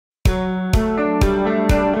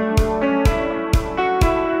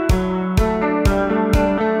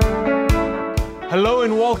Hello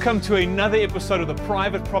and welcome to another episode of the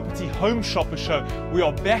Private Property Home Shopper Show. We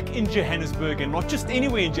are back in Johannesburg, and not just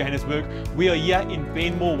anywhere in Johannesburg. We are here in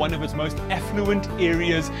Benmore, one of its most affluent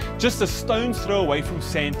areas, just a stone's throw away from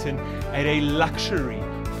Sandton, at a luxury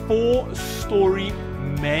 4-story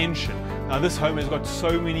mansion. Now this home has got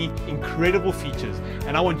so many incredible features,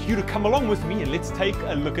 and I want you to come along with me and let's take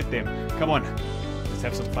a look at them. Come on, let's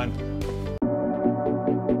have some fun.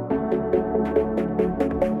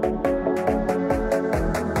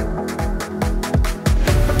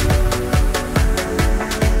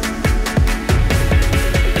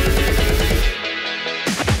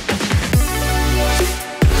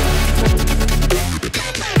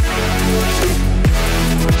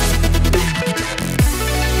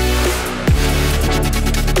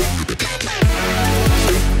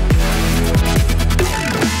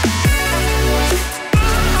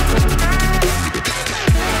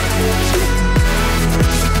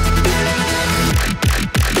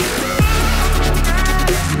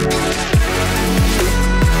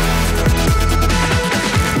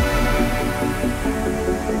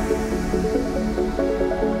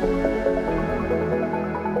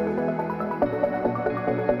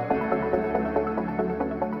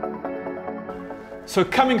 So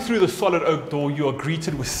coming through the solid oak door, you are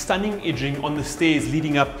greeted with stunning edging on the stairs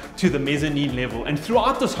leading up to the mezzanine level. And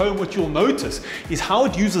throughout this home, what you'll notice is how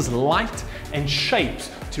it uses light and shapes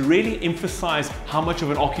to really emphasize how much of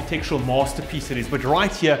an architectural masterpiece it is. But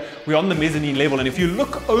right here, we're on the mezzanine level, and if you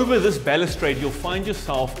look over this balustrade, you'll find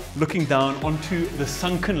yourself looking down onto the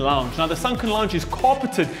sunken lounge. Now the sunken lounge is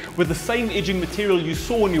carpeted with the same edging material you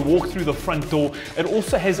saw when you walked through the front door. It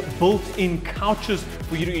also has built-in couches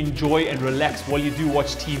for you to enjoy and relax while you do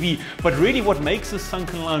watch TV. But really what makes this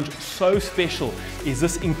sunken lounge so special is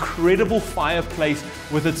this incredible fireplace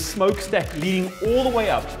with its smokestack leading all the way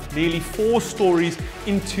up, nearly 4 stories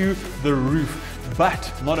into the roof.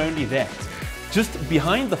 But not only that, just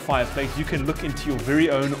behind the fireplace, you can look into your very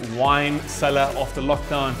own wine cellar. After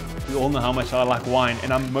lockdown, we all know how much I like wine,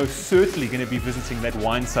 and I'm most certainly going to be visiting that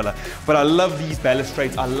wine cellar. But I love these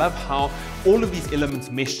balustrades. I love how all of these elements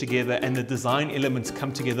mesh together and the design elements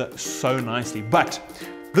come together so nicely. But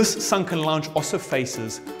this sunken lounge also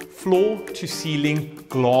faces floor to ceiling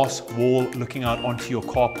glass wall looking out onto your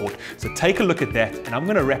carport. So take a look at that, and I'm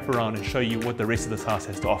going to wrap around and show you what the rest of this house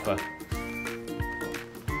has to offer.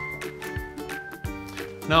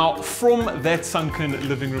 Now, from that sunken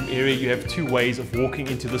living room area, you have 2 ways of walking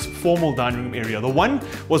into this formal dining room area. The one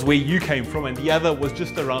was where you came from, and the other was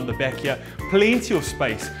just around the back here. Plenty of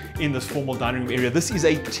space in this formal dining room area. This is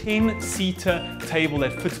a 10-seater table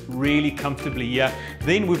that fits really comfortably here.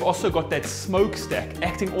 Then we've also got that smokestack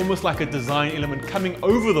acting almost like a design element coming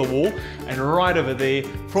over the wall, and right over there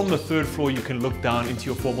from the 3rd floor you can look down into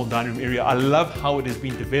your formal dining room area. I love how it has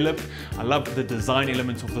been developed. I love the design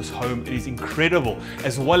elements of this home. It is incredible,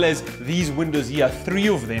 as well as these windows here, 3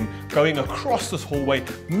 of them going across this hallway,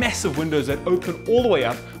 massive windows that open all the way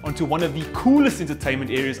up onto one of the coolest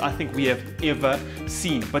entertainment areas I think we have ever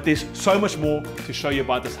seen. But there's so much more to show you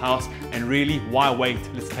about this house, and really, why wait?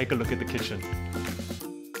 Let's take a look at the kitchen.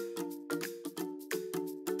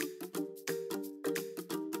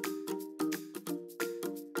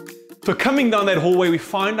 So coming down that hallway, we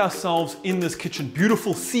find ourselves in this kitchen.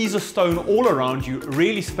 Beautiful Caesar stone all around you.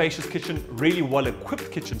 Really spacious kitchen, really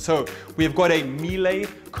well-equipped kitchen. So we have got a Miele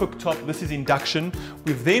cooktop. This is induction.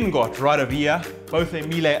 We've then got right over here both a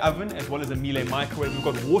Miele oven as well as a Miele microwave. We've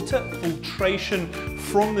got water filtration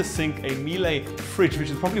from the sink, a Miele fridge, which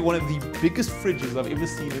is probably one of the biggest fridges I've ever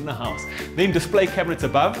seen in the house. Then display cabinets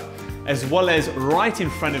above, as well as right in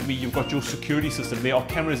front of me, you've got your security system. There are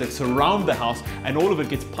cameras that surround the house, and all of it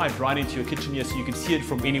gets piped right into your kitchen here, so you can see it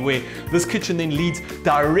from anywhere. This kitchen then leads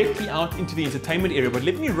directly out into the entertainment area. But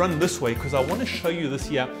let me run this way because I want to show you this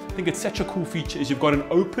here. I think it's such a cool feature is you've got an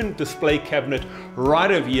open display cabinet right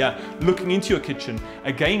over here looking into your kitchen,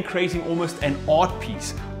 again creating almost an art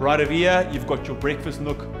piece. Right over here, you've got your breakfast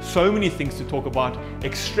nook. So many things to talk about.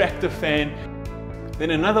 Extractor fan.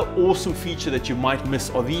 Then another awesome feature that you might miss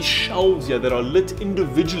are these shelves here that are lit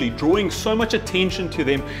individually, drawing so much attention to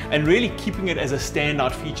them and really keeping it as a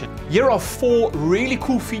standout feature. Here are 4 really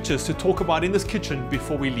cool features to talk about in this kitchen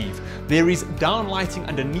before we leave. There is down lighting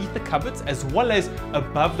underneath the cupboards as well as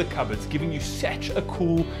above the cupboards, giving you such a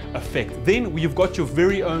cool effect. Then you've got your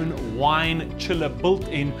very own wine chiller built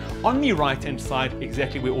in on the right hand side,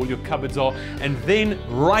 exactly where all your cupboards are. And then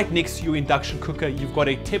right next to your induction cooker, you've got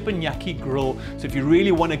a teppanyaki grill. So if you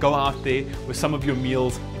really want to go out there with some of your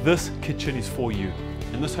meals, this kitchen is for you.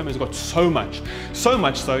 And this home has got so much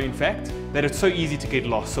so in fact, that it's so easy to get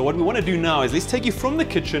lost. So what we want to do now is let's take you from the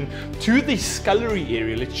kitchen to the scullery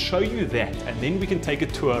area. Let's show you that, and then we can take a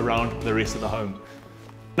tour around the rest of the home.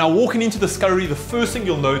 Now, walking into the scullery, the first thing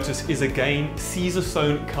you'll notice is again Caesar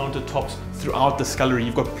stone countertops throughout the scullery.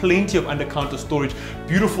 You've got plenty of under counter storage,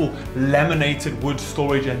 beautiful laminated wood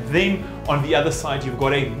storage, and then on the other side you've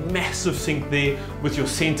got a massive sink there with your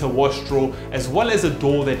center wash drawer, as well as a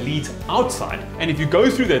door that leads outside. And if you go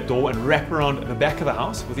through that door and wrap around the back of the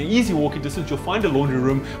house, within easy walking distance, you'll find a laundry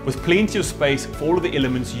room with plenty of space for all of the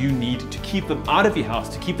elements you need to keep them out of your house,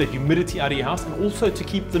 to keep that humidity out of your house, and also to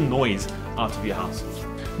keep the noise out of your house.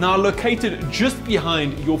 Now, located just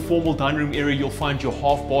behind your formal dining room area, you'll find your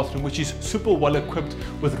half bathroom, which is super well equipped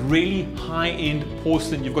with really high-end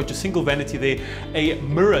porcelain. You've got your single vanity there, a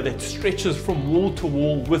mirror that stretches from wall to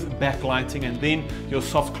wall with backlighting, and then your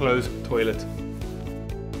soft close toilet.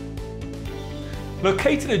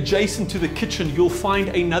 Located adjacent to the kitchen, you'll find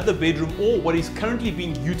another bedroom, or what is currently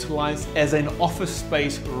being utilized as an office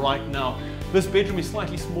space right now. This bedroom is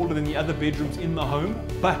slightly smaller than the other bedrooms in the home,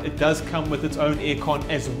 but it does come with its own aircon,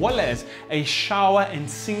 as well as a shower and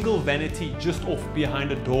single vanity just off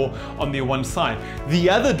behind a door on the one side. The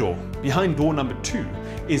other door, behind door number 2,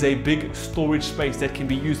 is a big storage space that can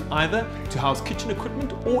be used either to house kitchen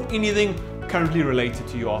equipment or anything currently related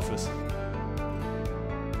to your office.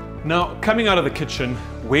 Now, coming out of the kitchen,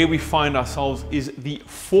 where we find ourselves is the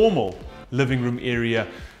formal living room area.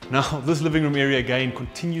 Now, this living room area again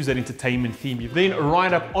continues that entertainment theme. Then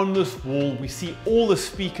right up on this wall, we see all the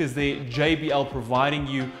speakers there, JBL providing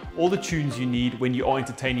you all the tunes you need when you are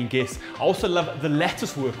entertaining guests. I also love the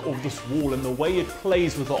lattice work of this wall and the way it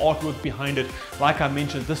plays with the artwork behind it. Like I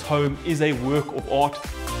mentioned, this home is a work of art.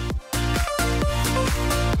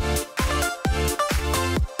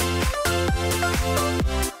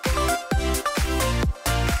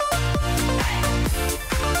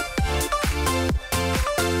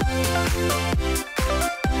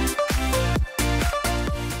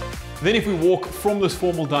 Then if we walk from this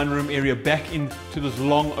formal dining room area back into this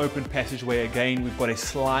long open passageway, again, we've got a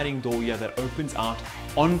sliding door here that opens out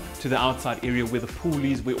onto the outside area where the pool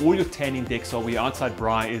is, where all your tanning decks are, where your outside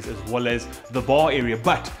bar is, as well as the bar area.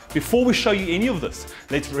 But before we show you any of this,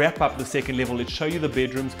 let's wrap up the second level. Let's show you the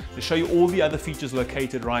bedrooms, let's show you all the other features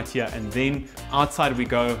located right here, and then outside we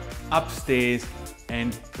go, upstairs,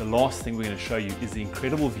 and the last thing we're going to show you is the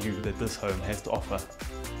incredible view that this home has to offer.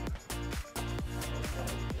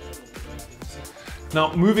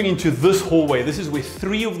 Now, moving into this hallway, this is where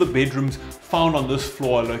 3 of the bedrooms found on this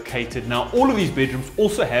floor are located. Now, all of these bedrooms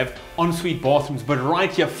also have ensuite bathrooms, but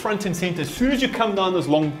right here, front and center, as soon as you come down this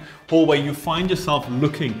long hallway, you find yourself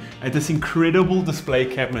looking at this incredible display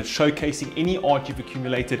cabinet showcasing any art you've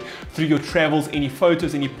accumulated through your travels, any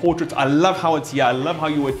photos, any portraits. I love how it's here. I love how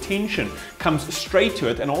your attention comes straight to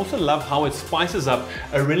it, and I also love how it spices up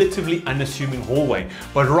a relatively unassuming hallway.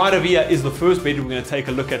 But right over here is the first bedroom we're going to take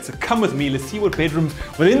a look at. So come with me, let's see what bedrooms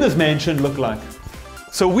within this mansion look like.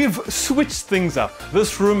 So we've switched things up.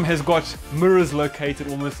 This room has got mirrors located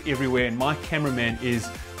almost everywhere, and my cameraman is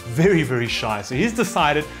very, very shy. So he's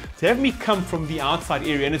decided to have me come from the outside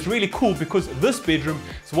area, and it's really cool because this bedroom,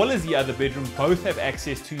 as well as the other bedroom, both have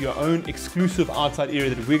access to your own exclusive outside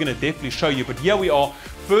area that we're going to definitely show you. But here we are,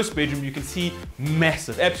 first bedroom. You can see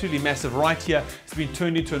massive, absolutely massive right here. It's been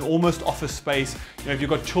turned into an almost office space. You know, if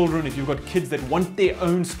you've got children, if you've got kids that want their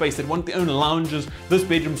own space, that want their own lounges, this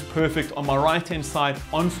bedroom's perfect. On my right hand side,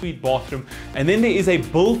 ensuite bathroom, and then there is a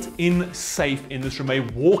built-in safe in this room, a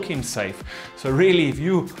walk-in safe. So really, if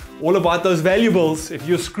you all about those valuables, if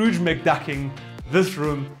you're Scrooge McDucking, this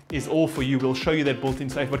room is all for you. We'll show you that built-in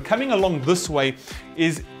safe. But coming along this way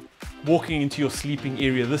is walking into your sleeping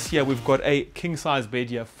area. This here, we've got a king-size bed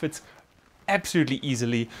here, fits absolutely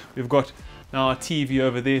easily. We've got now our TV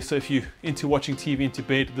over there, so if you're into watching TV into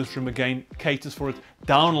bed, this room again caters for it.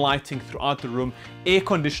 Down lighting throughout the room, air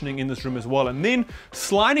conditioning in this room as well, and then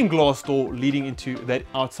sliding glass door leading into that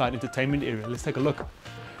outside entertainment area. Let's take a look.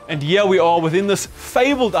 And here we are within this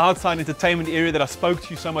fabled outside entertainment area that I spoke to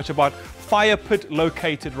you so much about. Fire pit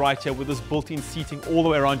located right here with this built-in seating all the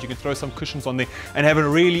way around. You can throw some cushions on there and have a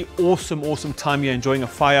really awesome time here enjoying a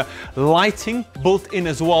fire. Lighting built in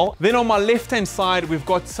as well. Then on my left-hand side, we've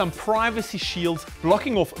got some privacy shields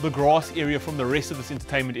blocking off the grass area from the rest of this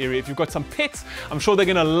entertainment area. If you've got some pets, I'm sure they're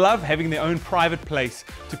gonna love having their own private place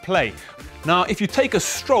to play. Now, if you take a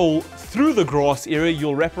stroll through the grass area,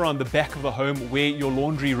 you'll wrap around the back of the home where your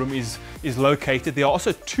laundry room is is located. There are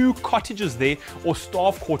also 2 cottages there, or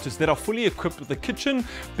staff quarters, that are fully equipped with a kitchen,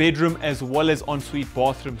 bedroom, as well as ensuite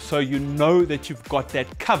bathroom. So you know that you've got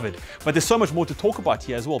that covered. But there's so much more to talk about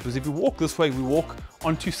here as well, because if you walk this way, we walk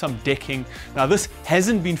onto some decking. Now this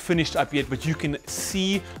hasn't been finished up yet, but you can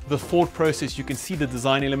see the thought process, you can see the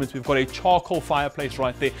design elements. We've got a charcoal fireplace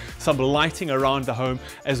right there, some lighting around the home,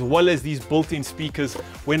 as well as these built-in speakers.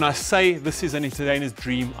 When I say this is an entertainer's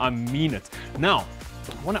dream, I mean it. Now,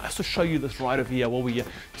 I want to also show you this right over here while we're here.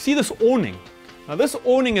 You see this awning? Now this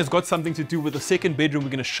awning has got something to do with the second bedroom we're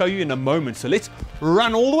going to show you in a moment. So let's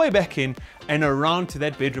run all the way back in and around to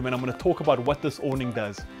that bedroom, and I'm going to talk about what this awning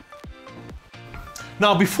does.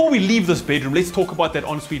 Now, before we leave this bedroom, let's talk about that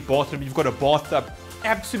ensuite bathroom. You've got a bathtub,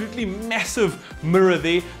 absolutely massive mirror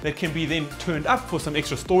there that can be then turned up for some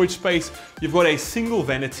extra storage space. You've got a single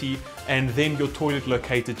vanity, and then your toilet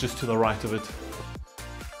located just to the right of it.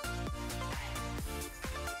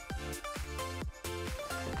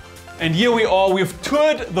 And here we are, we've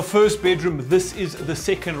toured the first bedroom. This is the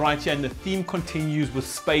second right here, and the theme continues with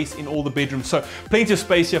space in all the bedrooms. So plenty of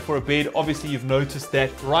space here for a bed. Obviously you've noticed that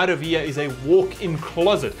right over here is a walk-in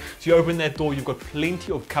closet. So you open that door, you've got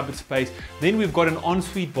plenty of cupboard space. Then we've got an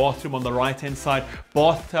ensuite bathroom on the right-hand side,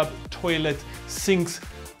 bathtub, toilet, sinks,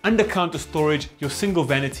 under counter storage, your single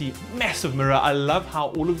vanity, massive mirror. I love how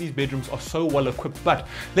all of these bedrooms are so well equipped. But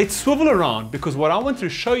let's swivel around, because what I want to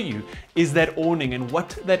show you is that awning and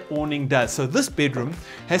what that awning does. So this bedroom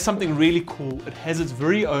has something really cool. It has its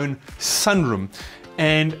very own sunroom.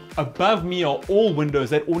 And above me are all windows.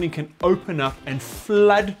 That awning can open up and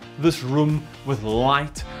flood this room with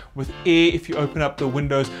light, with air. If you open up the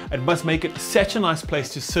windows, it must make it such a nice place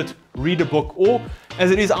to sit, read a book, or as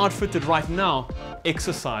it is outfitted right now,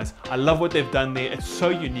 exercise. I love what they've done there. It's so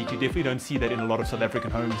unique. You definitely don't see that in a lot of South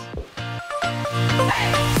African homes.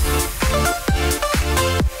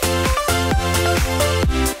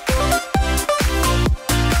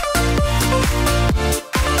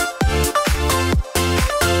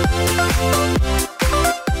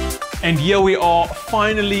 And here we are,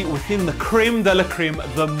 finally within the creme de la creme,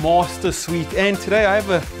 the master suite. And today I have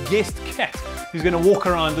a guest cat who's going to walk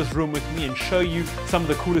around this room with me and show you some of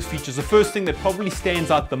the coolest features. The first thing that probably stands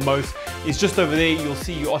out the most is just over there. You'll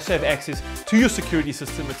see you also have access to your security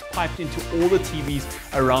system. It's piped into all the TVs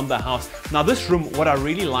around the house. Now this room, what I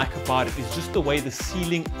really like about it is just the way the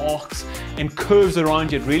ceiling arcs and curves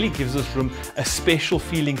around you. It really gives this room a special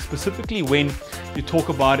feeling, specifically when you talk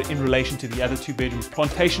about it in relation to the other 2 bedrooms.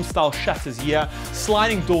 Plantation style shutters here,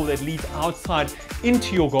 sliding door that leads outside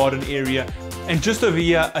into your garden area, and just over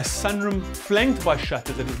here a sunroom flanked by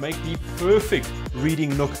shutters that would make the perfect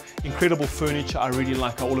reading nook. Incredible furniture. I really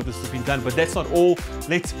like how all of this has been done, but that's not all.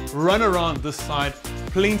 Let's run around this side.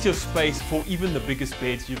 Plenty of space for even the biggest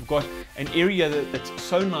beds. You've got an area that's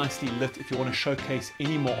so nicely lit if you want to showcase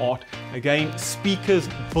any more art. Again, speakers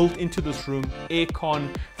built into this room,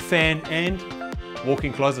 aircon, fan, and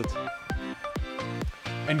walk-in closet.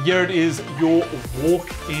 And here it is, your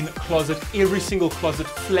walk-in closet. Every single closet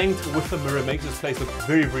flanked with a mirror makes this place look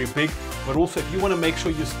very, very big. But also, if you want to make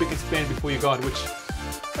sure you're spick and span before you go out, which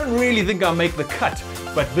I don't really think I'll make the cut,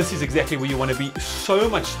 but this is exactly where you want to be. So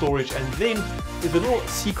much storage. And then there's a little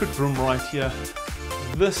secret room right here.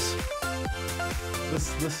 This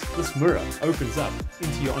mirror opens up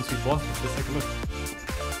into your ensuite bathroom. Let's take a look.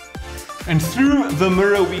 And through the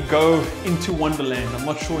mirror we go into Wonderland. I'm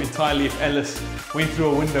not sure entirely if Alice went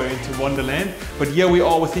through a window into Wonderland, but here we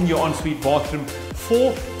are within your ensuite bathroom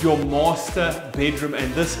for your master bedroom,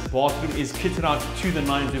 and this bathroom is kitted out to the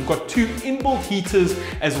nines. We've got 2 inbuilt heaters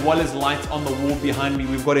as well as lights on the wall behind me.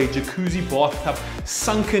 We've got a jacuzzi bathtub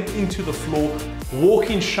sunken into the floor,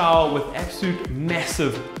 walk-in shower with absolute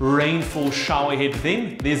massive rainfall shower head.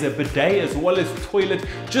 Then there's a bidet as well as toilet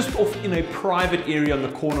just off in a private area on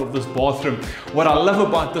the corner of this bathroom. What I love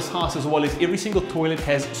about this house as well is every single toilet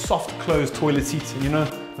has soft closed toilet seats, and you know,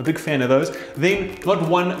 I'm a big fan of those. Then not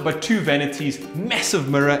 1 but 2 vanities, massive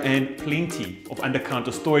mirror, and plenty of under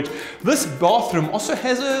counter storage. This bathroom also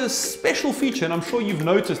has a special feature, and I'm sure you've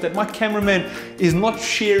noticed that my cameraman is not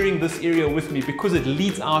sharing this area with me because it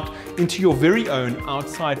leads out into your very own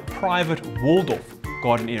outside private walled off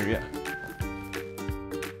garden area.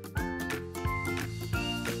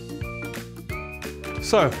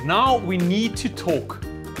 So now we need to talk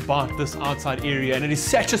about this outside area, and it is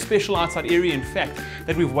such a special outside area, in fact,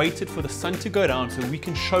 that we've waited for the sun to go down so we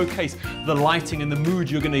can showcase the lighting and the mood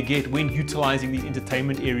you're going to get when utilizing these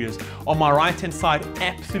entertainment areas. On my right hand side,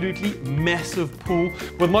 absolutely massive pool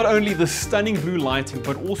with not only the stunning blue lighting,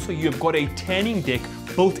 but also you've got a tanning deck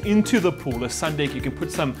built into the pool, a sun deck. You can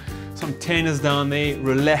put some tanners down there,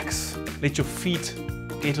 relax, let your feet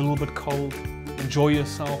get a little bit cold, enjoy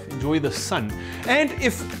yourself, enjoy the sun. And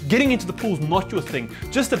if getting into the pool is not your thing,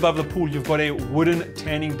 just above the pool you've got a wooden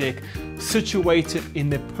tanning deck situated in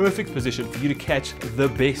the perfect position for you to catch the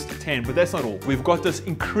best tan. But that's not all. We've got this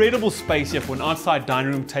incredible space here for an outside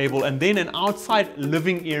dining room table, and then an outside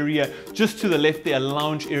living area just to the left there, a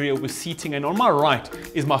lounge area with seating, and on my right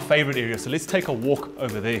is my favorite area. So let's take a walk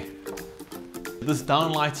over there. This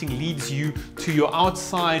downlighting leads you to your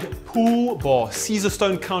outside pool bar, Caesar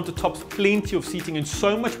stone countertops, plenty of seating, and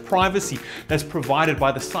so much privacy that's provided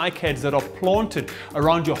by the cycads that are planted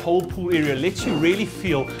around your whole pool area. Lets you really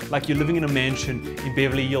feel like you're living in a mansion in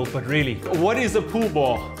Beverly Hills. But really, what is a pool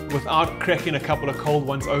bar without cracking a couple of cold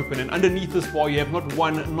ones open? And underneath this bar you have not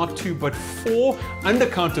one, not two, but 4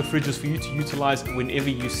 under-counter fridges for you to utilize whenever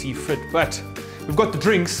you see fit. But we've got the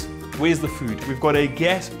drinks. Where's the food? We've got a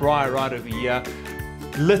gas braai right over here,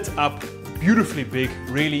 lit up, beautifully big.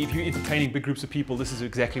 Really, if you're entertaining big groups of people, this is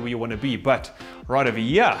exactly where you want to be. But right over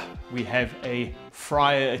here, we have a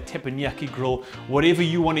fryer, a teppanyaki grill, whatever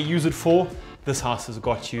you want to use it for, this house has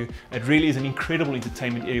got you. It really is an incredible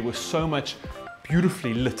entertainment area with so much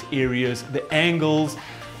beautifully lit areas, the angles,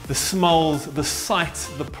 the smells, the sights,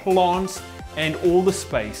 the plants, and all the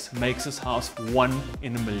space makes this house 1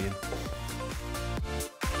 in a million.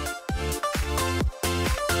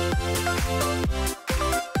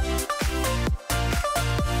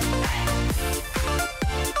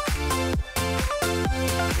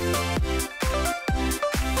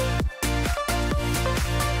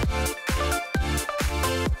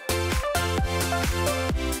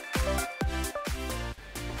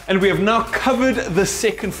 And we have now covered the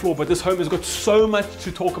second floor, but this home has got so much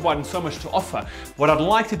to talk about and so much to offer. What I'd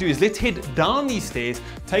like to do is let's head down these stairs,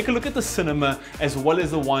 take a look at the cinema as well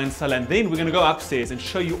as the wine cellar, and then we're going to go upstairs and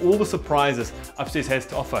show you all the surprises upstairs has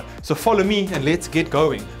to offer. So follow me and let's get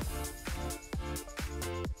going.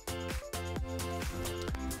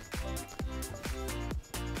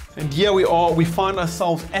 And here we are, we find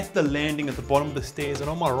ourselves at the landing at the bottom of the stairs, and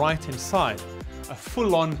on my right hand side, a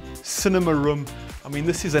full-on cinema room. I mean,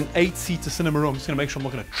 this is an 8-seater cinema room. I'm just gonna make sure I'm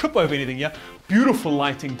not gonna trip over anything here. Beautiful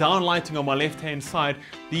lighting, down lighting on my left-hand side,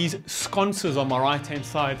 these sconces on my right-hand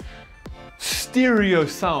side. Stereo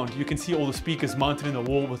sound, you can see all the speakers mounted in the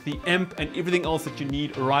wall with the amp and everything else that you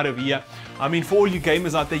need right over here. I mean, for all you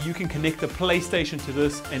gamers out there, you can connect the PlayStation to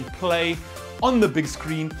this and play on the big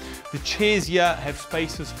screen. The chairs here have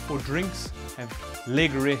spaces for drinks, have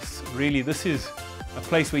leg rests. Really, this is a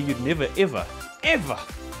place where you'd never, ever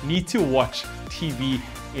need to watch TV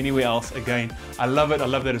anywhere else again. I love it. I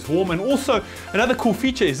love that it's warm. And also, another cool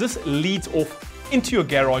feature is this leads off into your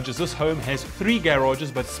garages. This home has 3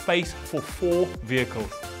 garages, but space for 4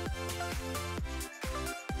 vehicles.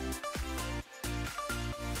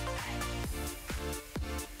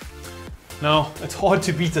 Now, it's hard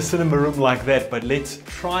to beat a cinema room like that, but let's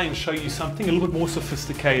try and show you something a little bit more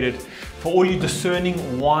sophisticated. For all you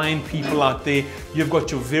discerning wine people out there, you've got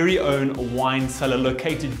your very own wine cellar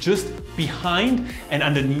located just behind and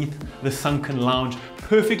underneath the sunken lounge.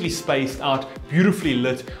 Perfectly spaced out, beautifully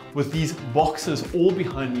lit, with these boxes all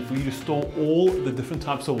behind me for you to store all the different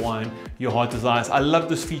types of wine your heart desires. I love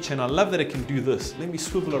this feature and I love that it can do this. Let me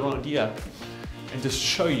swivel around here and just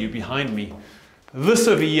show you behind me. This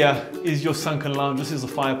over here is your sunken lounge. This is the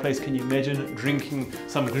fireplace. Can you imagine drinking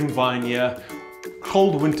some green wine here?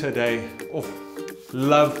 Cold winter day. Oh,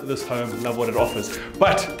 love this home, love what it offers.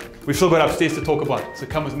 But we've still got upstairs to talk about, so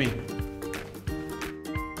come with me.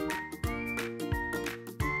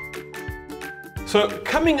 So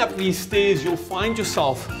coming up these stairs, you'll find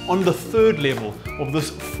yourself on the 3rd level of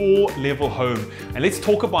this 4-level home. And let's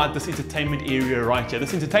talk about this entertainment area right here.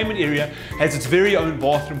 This entertainment area has its very own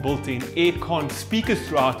bathroom built in, aircon, speakers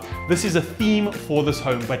throughout. This is a theme for this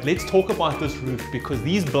home, but let's talk about this roof because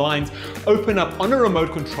these blinds open up on a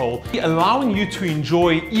remote control, allowing you to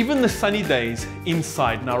enjoy even the sunny days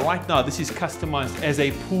inside. Now, right now, this is customized as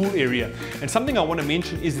a pool area. And something I want to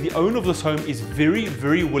mention is the owner of this home is very,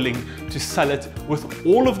 very willing to sell it with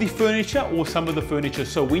all of the furniture or some of the furniture.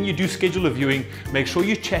 So when you do schedule a viewing, make sure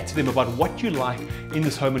you chat to them about what you like in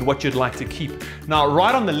this home and what you'd like to keep. Now,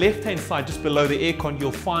 right on the left-hand side, just below the aircon,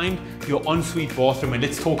 you'll find your ensuite bathroom, and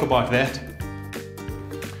let's talk about that.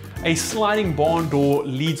 A sliding barn door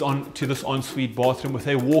leads on to this ensuite bathroom with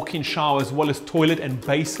a walk-in shower as well as toilet and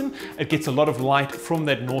basin. It gets a lot of light from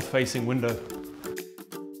that north-facing window.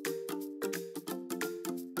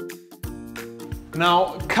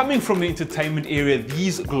 Now, coming from the entertainment area,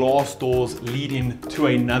 these glass doors lead into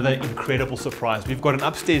another incredible surprise. We've got an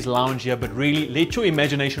upstairs lounge here, but really let your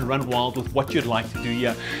imagination run wild with what you'd like to do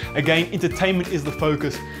here. Again, entertainment is the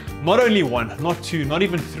focus, Not only one, not two, not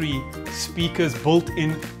even three speakers built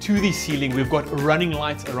in to the ceiling. We've got running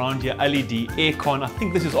lights around here, LED, aircon. I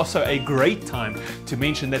think this is also a great time to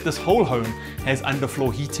mention that this whole home has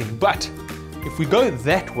underfloor heating. But if we go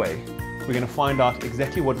that way, we're going to find out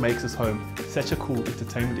exactly what makes this home such a cool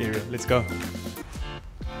entertainment area. Let's go.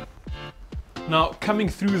 Now, coming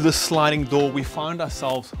through this sliding door, we find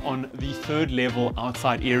ourselves on the 3rd level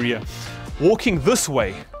outside area. Walking this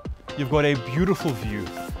way, you've got a beautiful view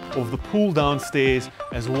of the pool downstairs,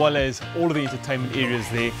 as well as all of the entertainment areas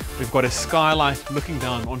there. We've got a skylight looking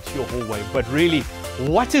down onto your hallway. But really,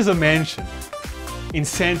 what is a mansion in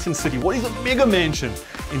Sandton City? What is a mega mansion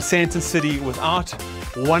in Sandton City without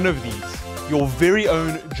one of these? Your very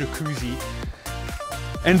own jacuzzi.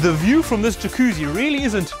 And the view from this jacuzzi really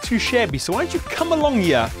isn't too shabby. So why don't you come along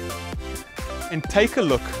here and take a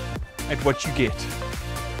look at what you get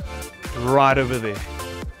right over there.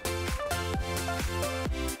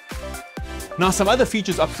 Now, some other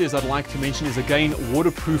features upstairs I'd like to mention is, again,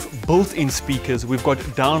 waterproof built-in speakers. We've got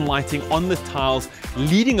down lighting on the tiles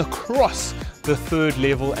leading across the 3rd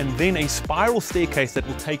level, and then a spiral staircase that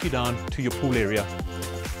will take you down to your pool area.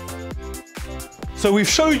 So we've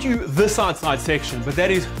showed you this outside section, but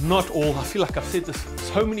that is not all. I feel like I've said this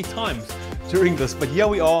so many times during this, but here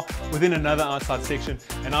we are within another outside section,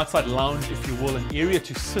 an outside lounge, if you will, an area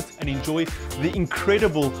to sit and enjoy the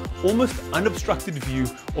incredible, almost unobstructed view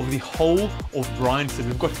of the whole of Bryanston.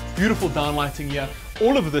 We've got beautiful downlighting here.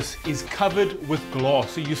 All of this is covered with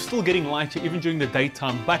glass, so you're still getting light here even during the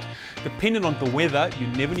daytime, but depending on the weather, you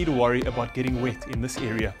never need to worry about getting wet in this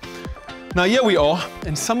area. Now here we are,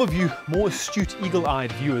 and some of you more astute,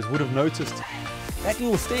 eagle-eyed viewers would have noticed that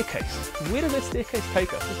little staircase. Where does that staircase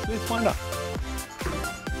take us? Let's find out.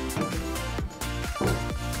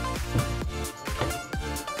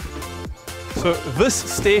 So this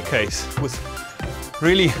staircase with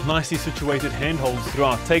really nicely situated handholds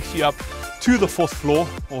throughout takes you up to the 4th floor,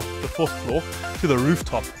 or the 4th floor, to the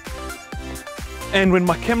rooftop. And when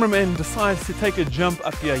my cameraman decides to take a jump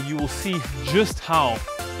up here, you will see just how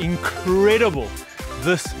incredible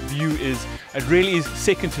this view is. It really is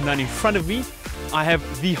second to none. In front of me, I have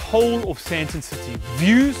the whole of Sandton City,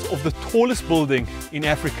 views of the tallest building in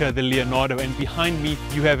Africa, the Leonardo, and behind me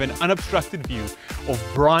you have an unobstructed view of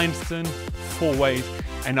Bryanston, Four Ways,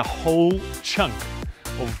 and a whole chunk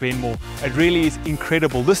of Benmore. It really is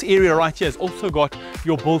incredible. This area right here has also got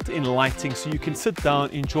your built-in lighting, so you can sit down,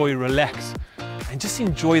 enjoy, relax, and just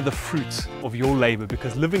enjoy the fruits of your labor,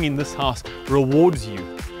 because living in this house rewards you.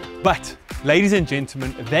 But ladies and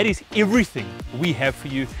gentlemen, that is everything we have for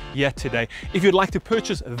you here today. If you'd like to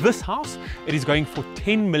purchase this house, it is going for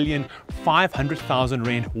 10,500,000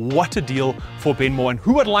 Rand. What a deal for Benmore. And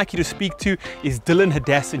who I'd like you to speak to is Dylan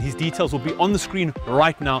Hadassin. His details will be on the screen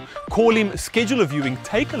right now. Call him, schedule a viewing,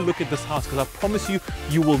 take a look at this house, because I promise you,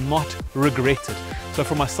 you will not regret it. So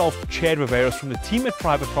from myself, Chad Viveiros, from the team at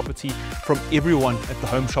Private Property, from everyone at the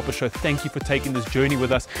Home Shopper Show, thank you for taking this journey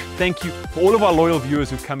with us. Thank you for all of our loyal viewers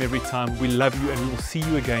who come every time. We love you, and we will see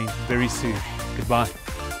you again very soon. Goodbye.